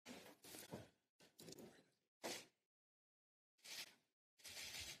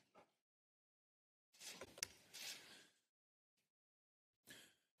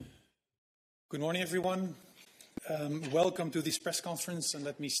Good morning, everyone. Welcome to this press conference, and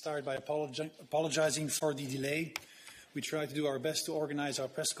let me start by apologizing for the delay. We try to do our best to organize our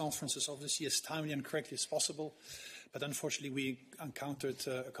press conferences, obviously, as timely and correctly as possible, but unfortunately we encountered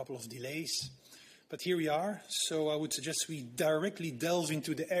a couple of delays. But here we are, so I would suggest we directly delve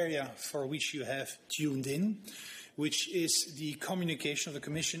into the area for which you have tuned in, which is the communication of the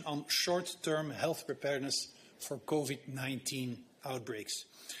Commission on short-term health preparedness for COVID19 outbreaks.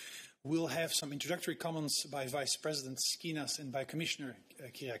 We'll have some introductory comments by Vice President Schinas and by Commissioner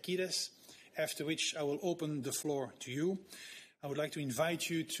Kyriakides, after which I will open the floor to you. I would like to invite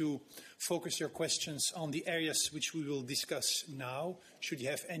you to focus your questions on the areas which we will discuss now. Should you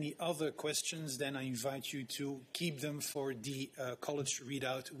have any other questions, then I invite you to keep them for the college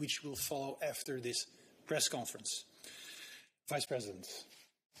readout, which will follow after this press conference. Vice President.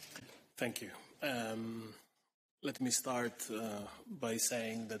 Thank you. Let me start by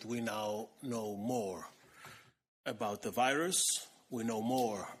saying that we now know more about the virus, we know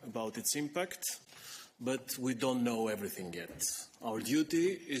more about its impact, but we don't know everything yet. Our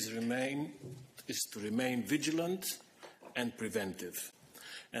duty is to remain vigilant and preventive.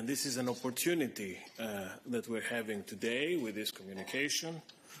 And this is an opportunity that we're having today with this communication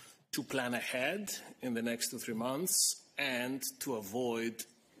to plan ahead in the next 2 to 3 months and to avoid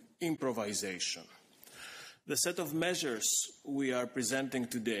improvisation. The set of measures we are presenting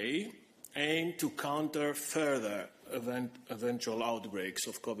today aim to counter further eventual outbreaks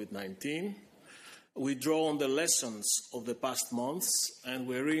of COVID-19. We draw on the lessons of the past months, and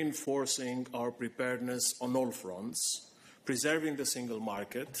we're reinforcing our preparedness on all fronts, preserving the single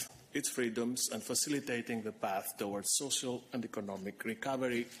market, its freedoms, and facilitating the path towards social and economic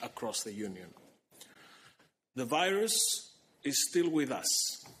recovery across the Union. The virus is still with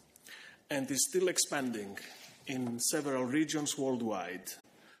us and is still expanding in several regions worldwide.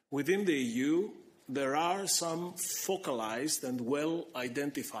 Within the EU, there are some focalized and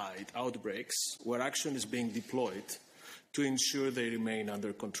well-identified outbreaks where action is being deployed to ensure they remain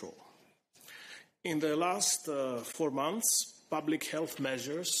under control. In the last 4 months, public health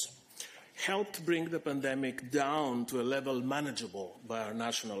measures helped bring the pandemic down to a level manageable by our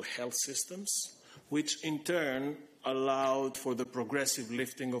national health systems, which in turn allowed for the progressive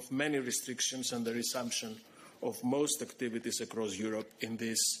lifting of many restrictions and the resumption of most activities across Europe in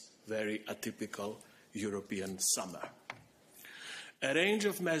this very atypical European summer. A range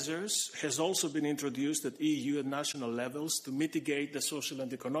of measures has also been introduced at EU and national levels to mitigate the social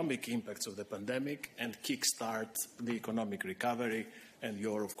and economic impacts of the pandemic and kickstart the economic recovery. And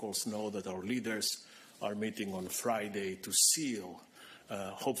you all, of course, know that our leaders are meeting on Friday to seal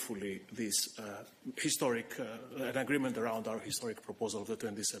hopefully this an agreement around our historic proposal of the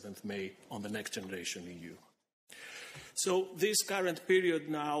 27th May on the next generation EU. So this current period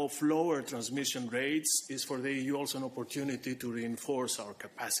now of lower transmission rates is for the EU also an opportunity to reinforce our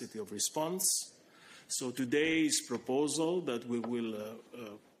capacity of response. So today's proposal that we will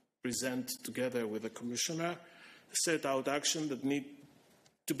present together with the Commissioner set out action that need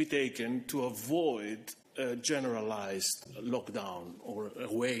to be taken to avoid a generalized lockdown or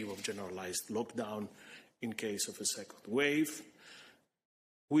a wave of generalized lockdown in case of a second wave.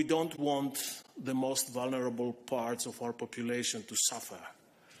 We don't want the most vulnerable parts of our population to suffer,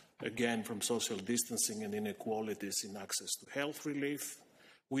 again, from social distancing and inequalities in access to health relief.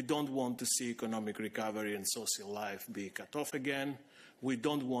 We don't want to see economic recovery and social life be cut off again. We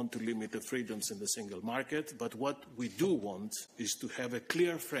don't want to limit the freedoms in the single market, but what we do want is to have a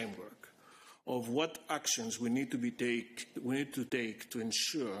clear framework of what actions we need to take to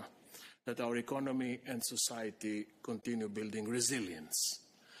ensure that our economy and society continue building resilience.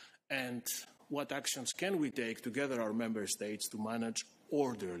 And what actions can we take together, our member states, to manage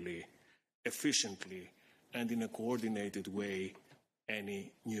orderly, efficiently, and in a coordinated way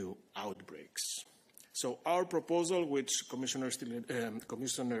any new outbreaks. So our proposal, which Commissioner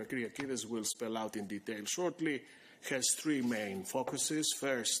Kyriakides will spell out in detail shortly, has 3 main focuses.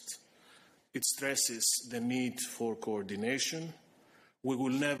 First, it stresses the need for coordination. We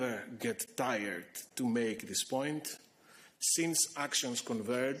will never get tired to make this point. Since actions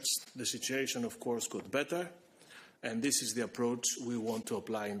converged, the situation, of course, got better, and this is the approach we want to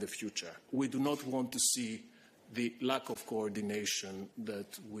apply in the future. We do not want to see the lack of coordination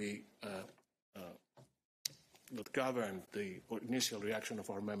that governed the initial reaction of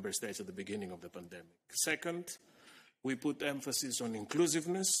our member states at the beginning of the pandemic. Second, we put emphasis on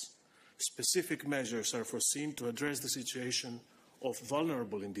inclusiveness. Specific measures are foreseen to address the situation of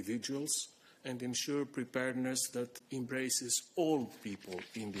vulnerable individuals and ensure preparedness that embraces all people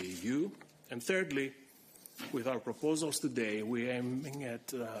in the EU. And thirdly, With our proposals today, we are aiming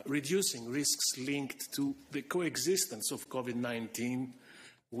at reducing risks linked to the coexistence of COVID-19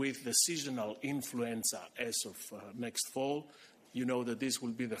 with the seasonal influenza as of next fall. You know that this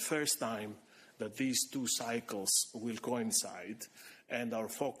will be the first time that these two cycles will coincide, and our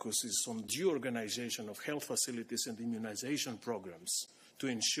focus is on due organization of health facilities and immunization programs to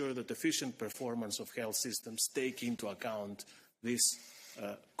ensure that efficient performance of health systems take into account this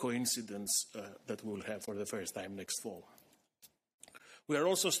coincidence that we'll have for the first time next fall. We are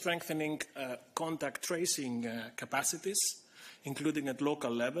also strengthening contact tracing capacities, including at local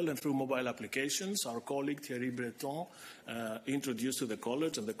level and through mobile applications. Our colleague Thierry Breton introduced to the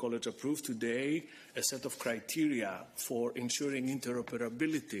College, and the College approved today, a set of criteria for ensuring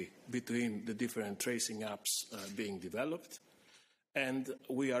interoperability between the different tracing apps being developed. And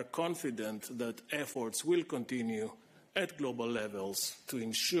we are confident that efforts will continue at global levels to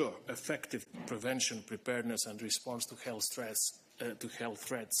ensure effective prevention, preparedness and response to health threats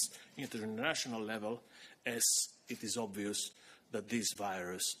at international level, as it is obvious that this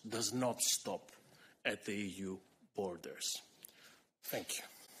virus does not stop at the EU borders. Thank you.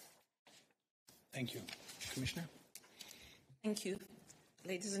 Thank you. Commissioner? Thank you.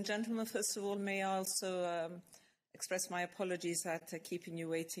 Ladies and gentlemen, first of all, may I also express my apologies at keeping you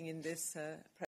waiting in this